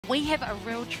we have a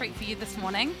real treat for you this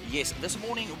morning. Yes, this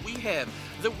morning we have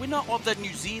the winner of the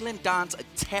New Zealand Dance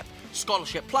Tap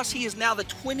Scholarship. Plus, he is now the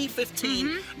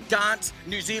 2015 Dance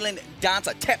New Zealand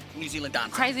Dancer, Tap New Zealand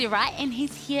Dancer. Crazy, right? And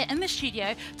he's here in the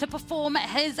studio to perform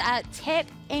his tap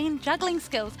and juggling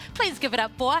skills. Please give it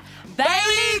up for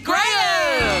Bayley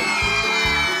Graham!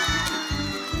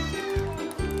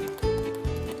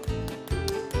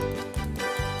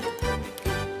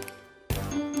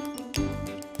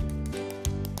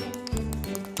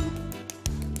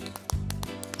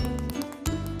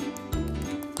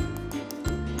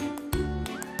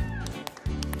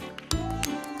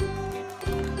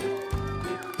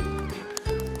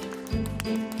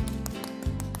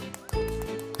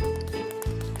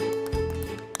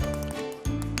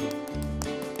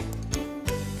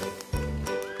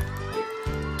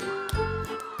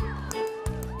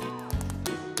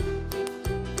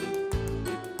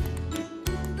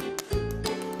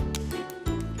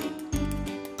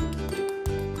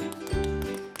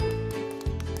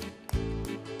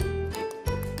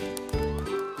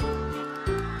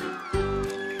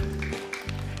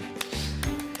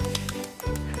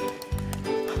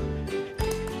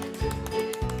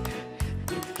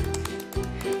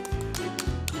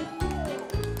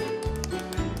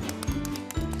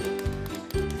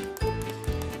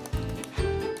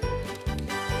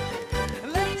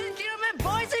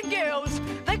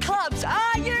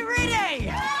 Are you ready?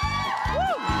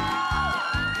 Woo!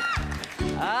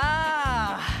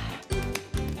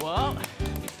 Well.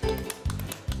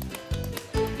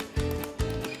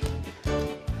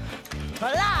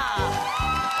 Voila!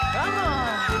 Come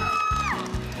on!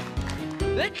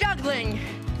 The juggling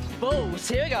balls.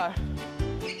 Here we go.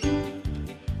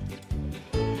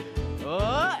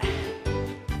 Oh.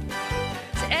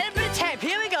 And a bit of tap.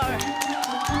 Here we go.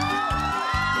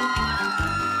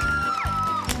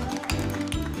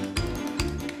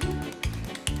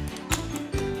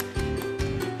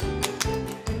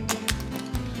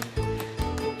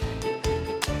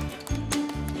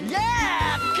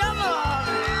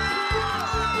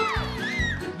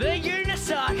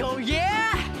 Circle,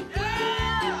 yeah?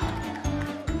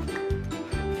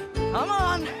 Come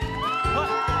on! Whoa!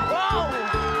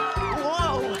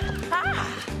 Whoa!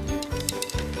 Ah!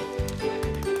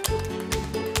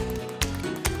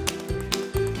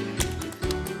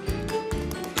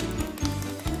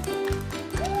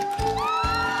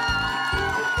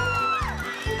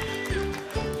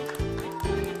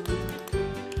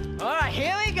 All right,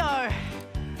 here we go.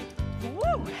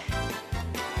 Woo!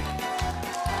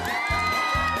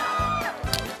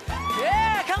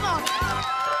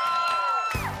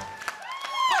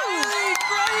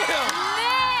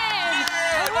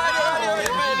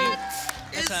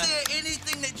 Is there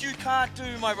anything that you can't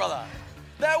do, my brother?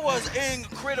 That was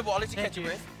incredible. I'll let you catch your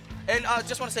breath. And I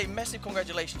just want to say massive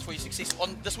congratulations for your success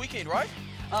on this weekend, right?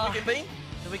 This weekend being?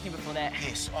 The weekend before that.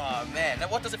 Yes. Oh, man. Now,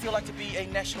 what does it feel like to be a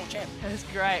national champ? It's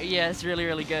great. Yeah, it's really,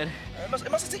 really good. It must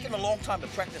have taken a long time to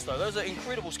practice, though. Those are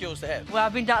incredible skills to have. Well,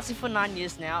 I've been dancing for 9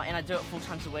 years now, and I do it 4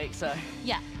 times a week, so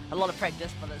yeah, a lot of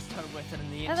practice, but it's totally worth it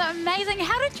in the end. That's amazing.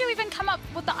 How did you even come up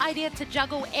with the idea to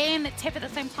juggle and tap at the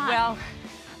same time? Well,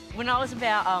 when I was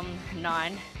about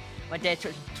 9, my dad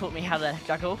taught me how to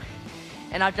juggle,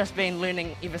 and I've just been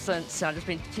learning ever since. I've just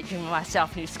been teaching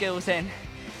myself new skills, and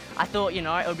I thought, you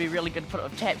know, it would be really good to put it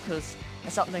with tap because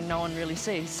it's something no one really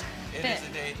sees. It is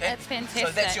indeed. That's fantastic.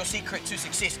 So that's your secret to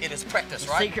success. It is practice,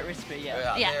 right? Secret recipe,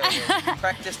 yeah. Yeah.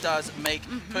 Practice does make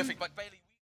perfect. But Bayley.